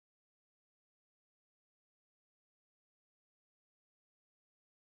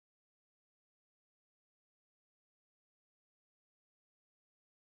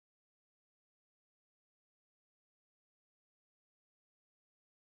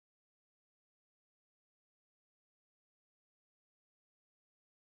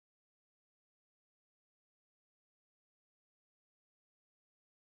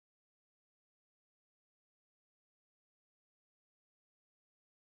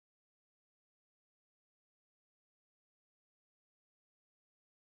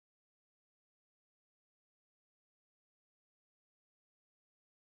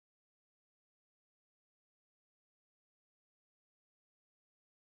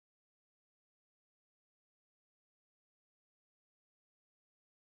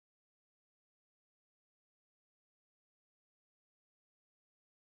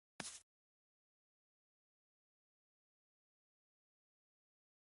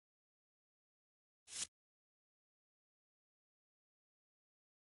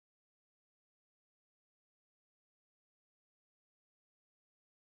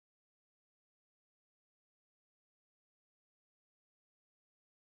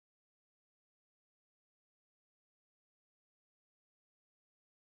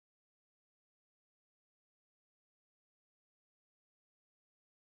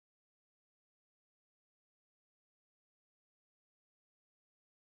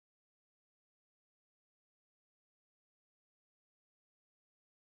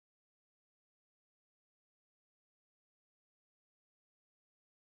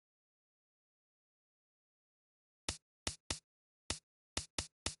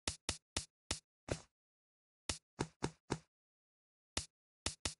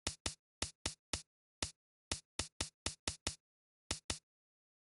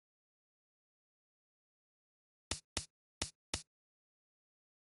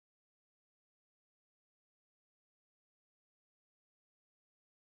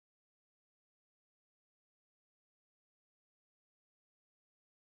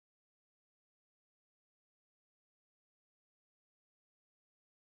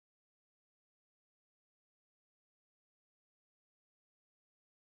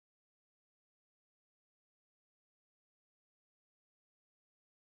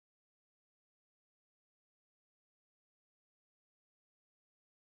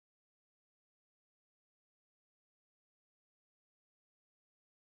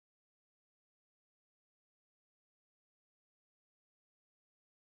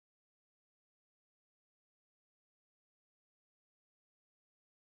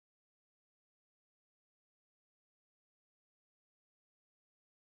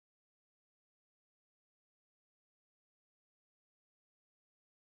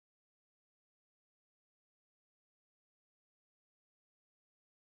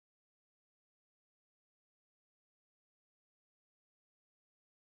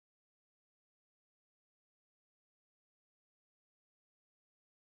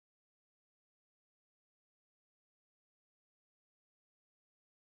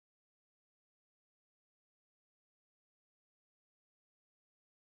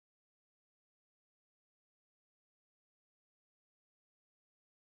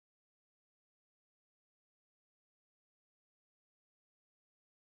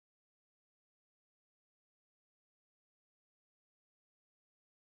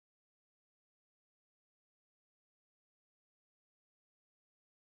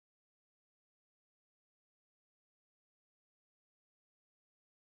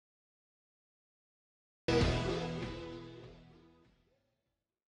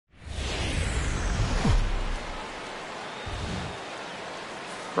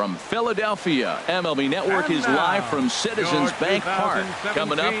From Philadelphia, MLB Network is live from Citizens Bank Park.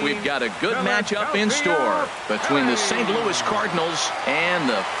 Coming up, we've got a good matchup in store between the St. Louis Cardinals and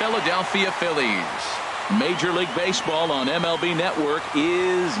the Philadelphia Phillies. Major League Baseball on MLB Network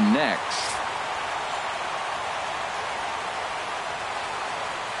is next.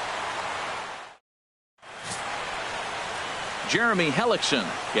 Jeremy Hellickson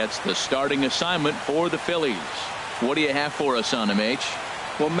gets the starting assignment for the Phillies. What do you have for us on him, H?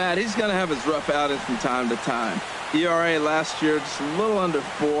 Well, Matt, he's going to have his rough outings from time to time. ERA last year just a little under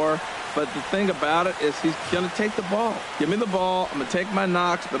 4. But the thing about it is he's going to take the ball. Give me the ball. I'm going to take my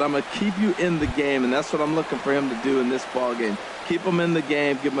knocks, but I'm going to keep you in the game. And that's what I'm looking for him to do in this ball game. Keep him in the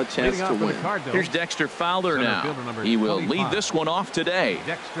game. Give him a chance to win. Here's Dexter Fowler now. He will lead this one off today.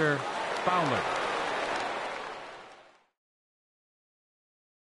 Dexter Fowler.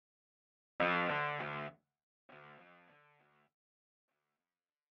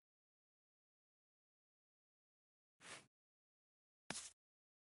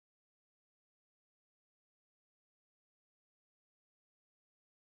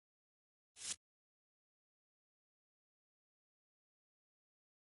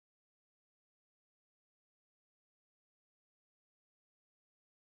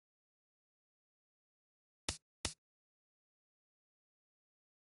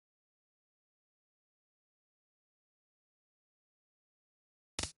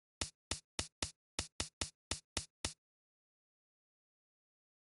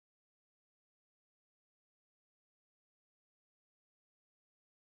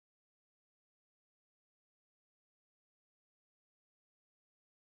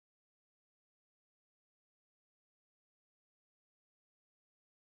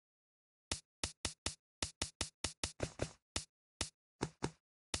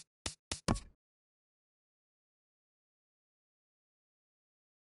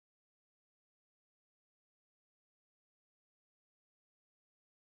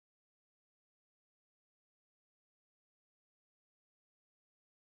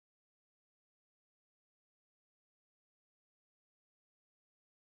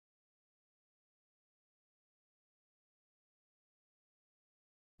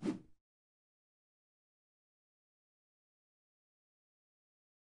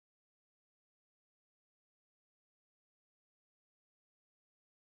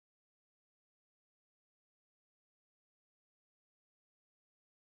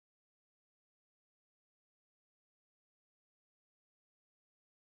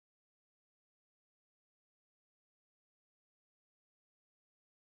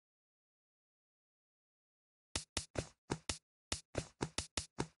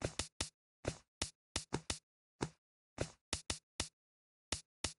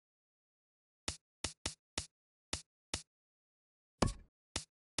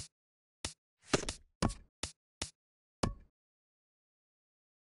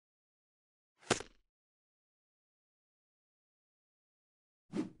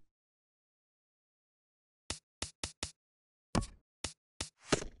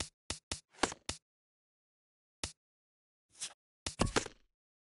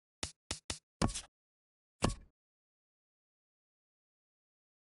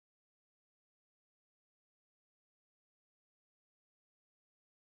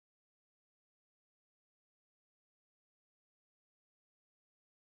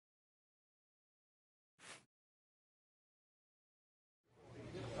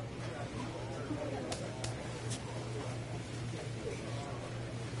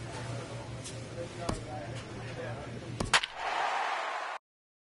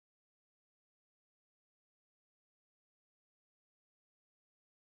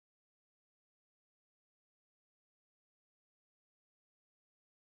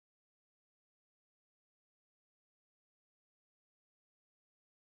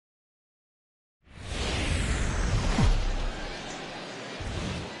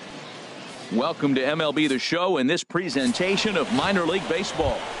 Welcome to MLB The Show and this presentation of minor league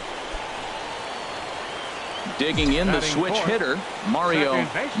baseball. Digging in the switch hitter, Mario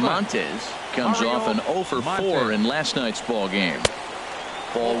Montes comes off an 0 for 4 in last night's ball game.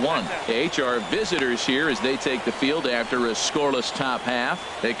 Ball 1. HR visitors here as they take the field after a scoreless top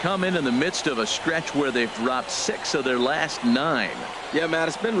half. They come in the midst of a stretch where they've dropped 6 of their last 9. Yeah, Matt,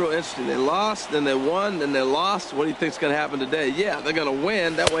 it's been real interesting. They lost, then they won, then they lost. What do you think's going to happen today? Yeah, they're going to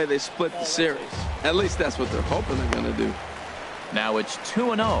win. That way they split the series. At least that's what they're hoping they're going to do. Now it's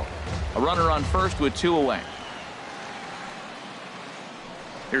 2-0. A runner on first with 2 away.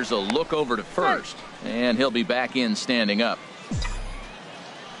 Here's a look over to first, and he'll be back in standing up.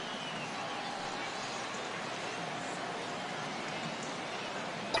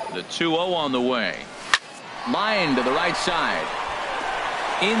 The 2-0 on the way. Line to the right side.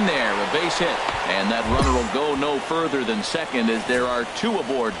 In there, a base hit. And that runner will go no further than second as there are 2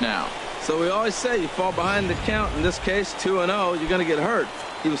 aboard now. So we always say you fall behind the count. In this case, 2-0, you're going to get hurt.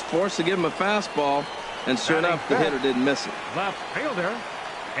 He was forced to give him a fastball, and sure enough, the hitter didn't miss it. Left fielder,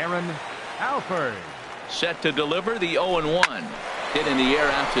 Aaron Alford. Set to deliver the 0-1. Hit in the air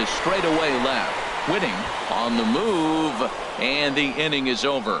out to straightaway left. Whitting on the move, and the inning is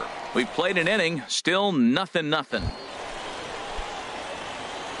over. We played an inning, still 0-0.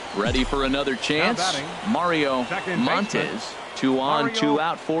 Ready for another chance? Mario Montes. 2 on, 2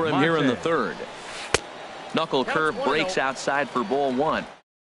 out for him here in the third. Knuckle curve breaks outside for ball 1.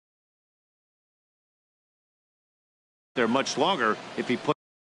 They're much longer if he puts